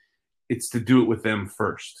that, it's to do it with them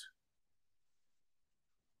first.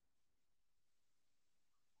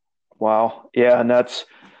 wow. Yeah. And that's,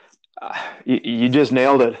 you just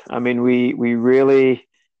nailed it. I mean, we really,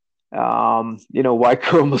 Y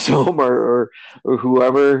chromosome or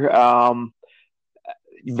whoever,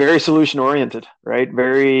 very solution oriented, right?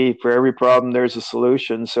 Very, for every problem, there's a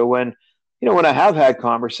solution. So when I have had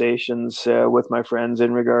conversations with my friends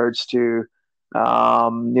in regards to,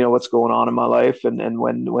 what's going on in my life, and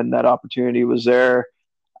when that opportunity was there,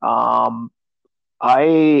 um,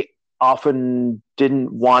 I often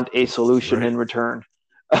didn't want a solution Right. in return.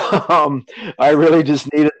 I really just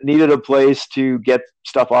needed a place to get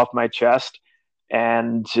stuff off my chest,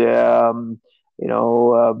 and you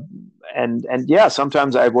know, and yeah,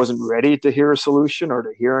 sometimes I wasn't ready to hear a solution or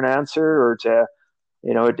to hear an answer or to,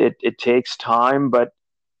 it takes time, but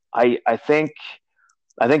I think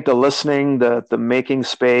the listening, the making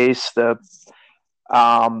space, the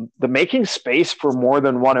making space for more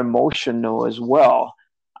than one emotion though as well.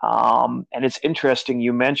 And it's interesting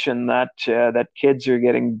you mentioned that kids are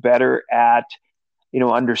getting better at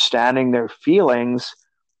understanding their feelings.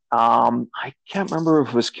 I can't remember if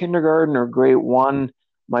it was kindergarten or grade one.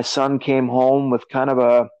 My son came home with kind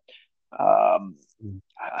of um,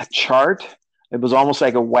 a chart. It was almost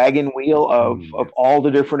like a wagon wheel of Yeah. all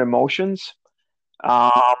the different emotions.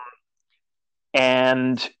 Um,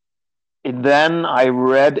 and then I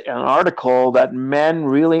read an article that men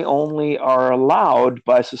really only are allowed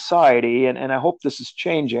by society, and I hope this is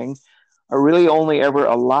changing, are really only ever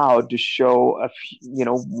allowed to show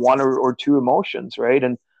one or two emotions, right?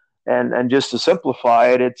 And just to simplify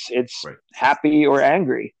it, it's Right. happy or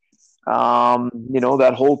angry.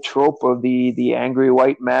 That whole trope of the angry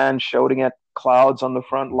white man shouting at clouds on the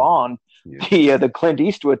front lawn, Yeah. the Clint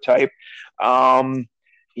Eastwood type. Um,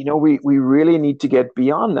 we really need to get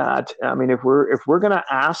beyond that. I mean, if we're going to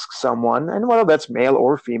ask someone, and whether that's male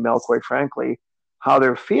or female, quite frankly, how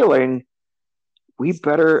they're feeling, we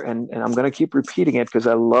better, and I'm going to keep repeating it because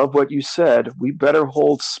I love what you said, we better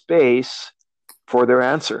hold space for their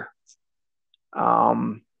answer.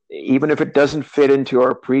 Even if it doesn't fit into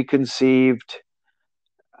our preconceived,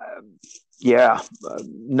 uh,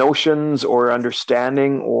 notions or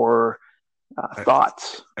understanding or I,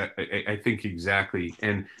 thoughts. I think exactly.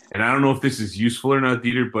 And I don't know if this is useful or not,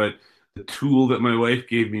 Dieter, but the tool that my wife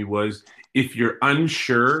gave me was, if you're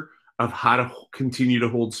unsure of how to continue to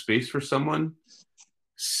hold space for someone,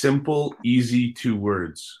 simple, easy 2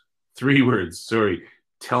 words, 3 words, sorry.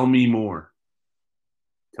 Tell me more.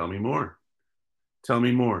 Tell me more. Tell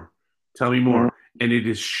me more. Tell me Mm-hmm. more. And it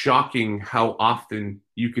is shocking how often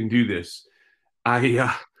you can do this.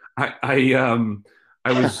 I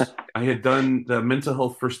I had done the mental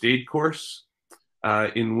health first aid course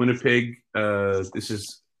in Winnipeg. This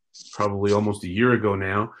is probably almost a year ago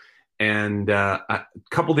now, and a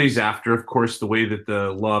couple days after, of course, the way that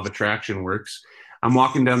the law of attraction works, I'm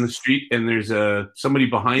walking down the street and there's somebody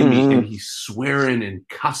behind me, and Mm-hmm. he's swearing and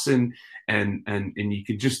cussing, and you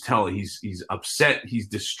can just tell he's upset, he's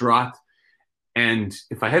distraught. And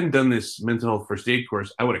if I hadn't done this mental health first aid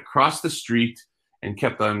course, I would have crossed the street and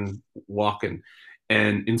kept on walking.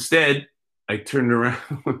 And instead, I turned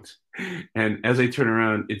around, and as I turn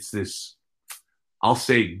around, it's this, I'll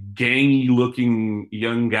say, gangy looking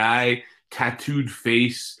young guy, tattooed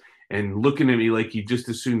face, and looking at me like he'd just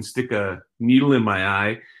as soon stick a needle in my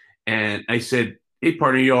eye. And I said, "Hey,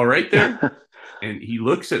 partner, you all right there?" And he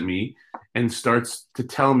looks at me and starts to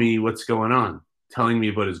tell me what's going on, telling me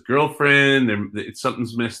about his girlfriend.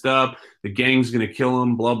 Something's messed up. The gang's gonna kill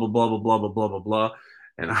him. Blah blah blah blah blah blah blah blah blah.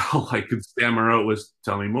 And all I could stammer out was,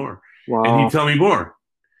 "Tell me more." And he'd Wow. tell me more,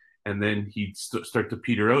 and then he'd start to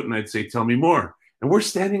peter out, and I'd say, "Tell me more." And we're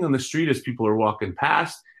standing on the street as people are walking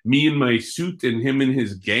past, me in my suit and him in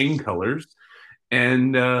his gang colors,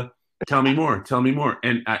 and tell me more, tell me more.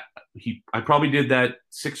 And I probably did that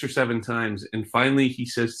 6 or 7 times, and finally he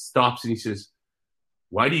stops, and he says,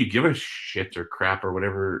 "Why do you give a shit or crap or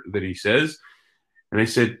whatever that he says?" And I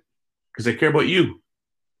said, because I care about you.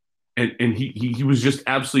 And he was just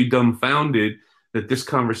absolutely dumbfounded that this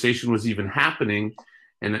conversation was even happening.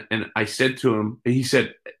 And I said to him, he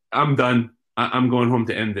said, I'm done. I'm going home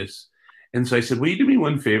to end this. And so I said, will you do me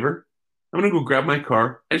one favor? I'm going to go grab my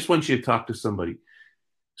car. I just want you to talk to somebody.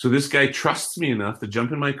 So this guy trusts me enough to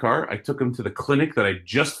jump in my car. I took him to the clinic that I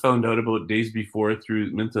just found out about days before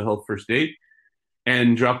through Mental Health First Aid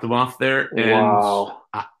and dropped him off there. And Wow.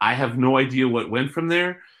 I have no idea what went from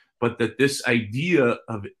there, but that this idea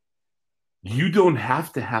of you don't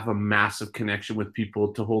have to have a massive connection with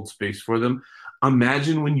people to hold space for them.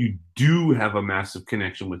 Imagine when you do have a massive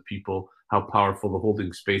connection with people, how powerful the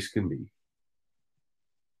holding space can be.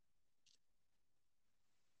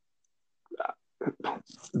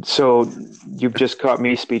 So you've just caught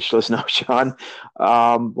me speechless now, Sean.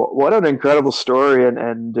 What an incredible story,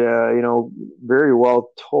 and very well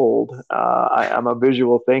told. I'm a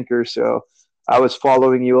visual thinker, so I was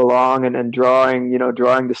following you along and drawing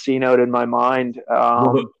the scene out in my mind.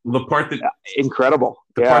 Well, the part that Incredible.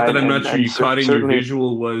 the Yeah, part that I'm not sure you caught in your certainly.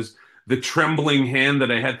 visual was the trembling hand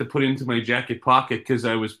that I had to put into my jacket pocket because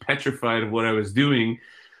I was petrified of what I was doing,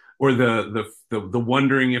 or the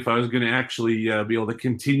wondering if I was going to actually be able to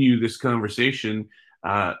continue this conversation.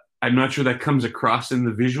 I'm not sure that comes across in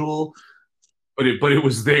the visual, but it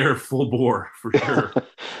was there full bore for sure.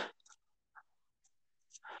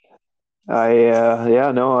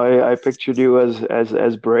 Yeah, no, I pictured you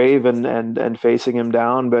as brave and facing him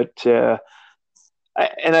down, but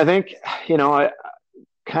I think I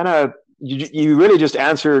kind of you really just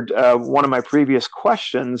answered one of my previous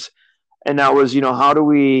questions, and that was how do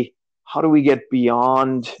we get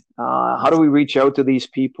beyond, how do we reach out to these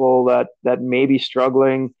people that may be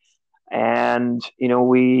struggling, and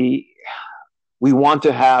we want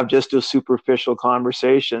to have just those superficial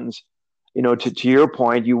conversations. To your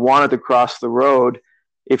point, you wanted to cross the road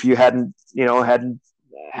if you hadn't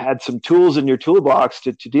had some tools in your toolbox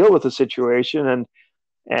to deal with the situation.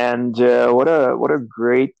 And what a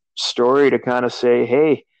great story to kind of say,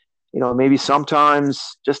 hey, maybe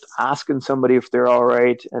sometimes just asking somebody if they're all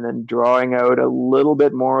right, and then drawing out a little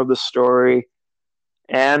bit more of the story.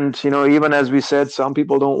 And even as we said, some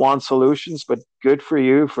people don't want solutions, but good for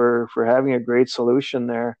you for having a great solution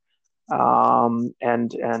there. And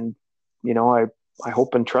I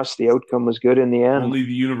hope and trust the outcome was good in the end. Only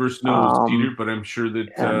the universe knows, Peter. Um, But I'm sure that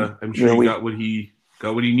and I'm sure he we got what he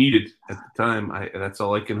needed at the time. That's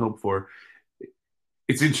all I can hope for.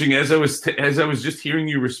 It's interesting as I was just hearing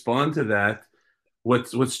you respond to that.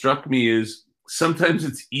 What struck me is sometimes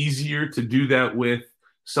it's easier to do that with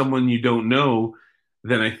someone you don't know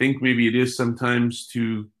than I think maybe it is sometimes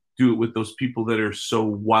to do it with those people that are so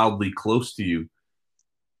wildly close to you,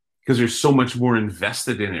 because there's so much more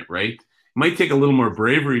invested in it, right? It might take a little more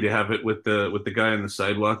bravery to have it with the guy on the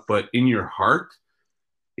sidewalk, but in your heart,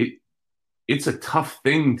 it it's a tough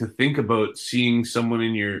thing to think about seeing someone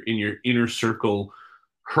in your inner circle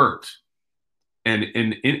hurt. And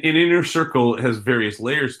in inner circle has various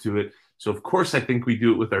layers to it. So of course I think we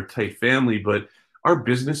do it with our tight family, but our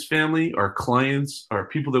business family, our clients, our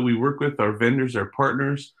people that we work with, our vendors, our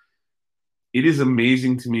partners, it is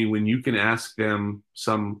amazing to me when you can ask them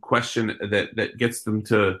some question that gets them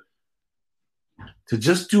to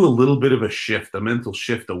just do a little bit of a shift, a mental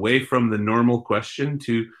shift away from the normal question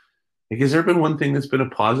to, like, has there been one thing that's been a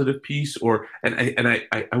positive piece? Or and I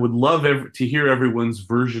would love to hear everyone's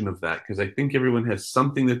version of that, because I think everyone has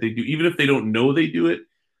something that they do, even if they don't know they do it.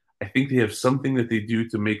 I think they have something that they do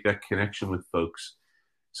to make that connection with folks.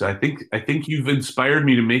 So I think you've inspired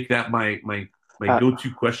me to make that my uh,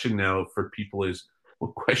 go-to question now for people is,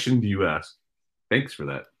 what question do you ask? Thanks for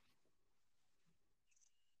that.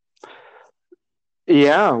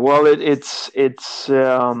 Yeah, well, it's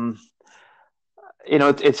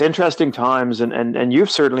interesting times, and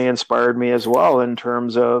you've certainly inspired me as well in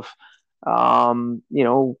terms of, um, you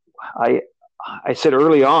know, I I said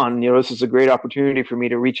early on, this is a great opportunity for me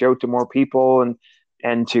to reach out to more people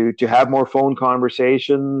and to have more phone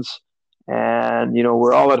conversations. And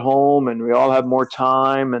we're all at home and we all have more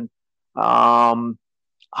time. And um,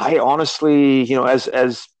 I honestly,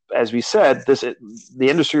 as we said, the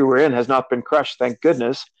industry we're in has not been crushed, thank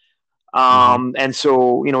goodness. Mm-hmm. And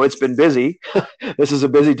so it's been busy. This is a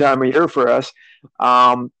busy time of year for us.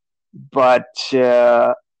 Um, but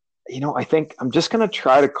I think I'm just going to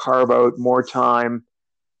try to carve out more time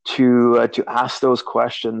to ask those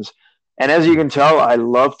questions. And as you can tell, I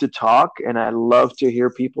love to talk and I love to hear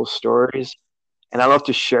people's stories and I love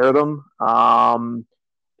to share them.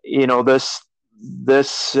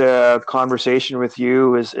 This conversation with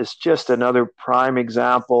you is just another prime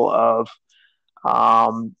example of,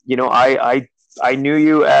 I I knew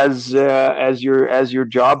you as your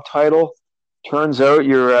job title. Turns out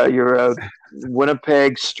you're a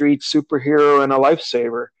Winnipeg street superhero and a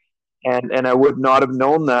lifesaver, and I would not have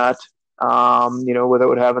known that,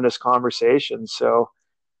 without having this conversation. So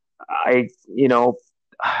I,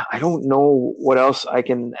 I don't know what else I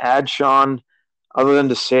can add, Sean, other than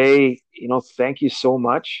to say, thank you so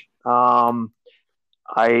much. I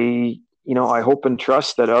hope and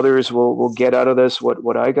trust that others will get out of this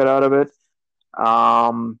what I got out of it.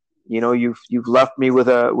 You've left me with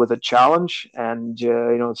a challenge, and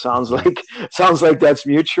it sounds like that's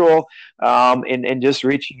mutual. And just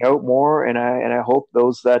reaching out more, and I hope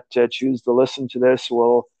those that choose to listen to this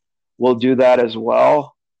will do that as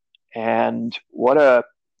well. And what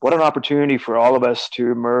an opportunity for all of us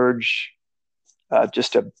to emerge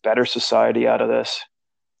just a better society out of this.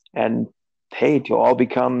 And hey, to all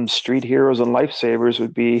become street heroes and lifesavers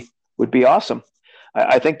would be awesome.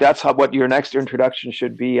 I think that's what your next introduction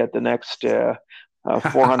should be at the next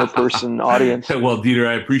 400 person audience. Well, Dieter,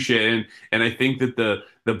 I appreciate it, and I think that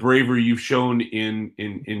the bravery you've shown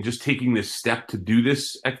in just taking this step to do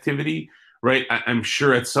this activity, right? I'm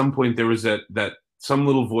sure at some point there was that some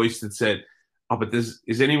little voice that said, "Oh, but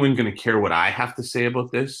is anyone going to care what I have to say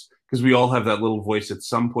about this?" Because we all have that little voice at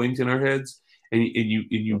some point in our heads, and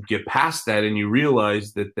you get past that, and you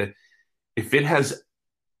realize that if it has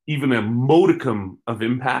even a modicum of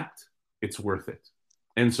impact, it's worth it.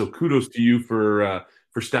 And so kudos to you for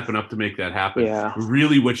stepping up to make that happen. Yeah.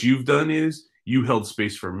 Really what you've done is you held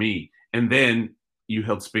space for me, and then you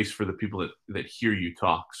held space for the people that hear you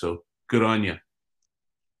talk. So good on you.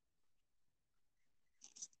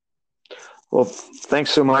 Well,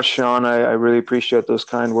 thanks so much, Sean. I really appreciate those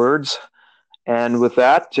kind words. And with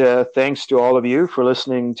that, thanks to all of you for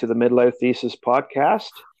listening to the Midlife Thesis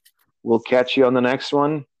podcast. We'll catch you on the next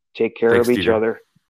one. Take care of each other.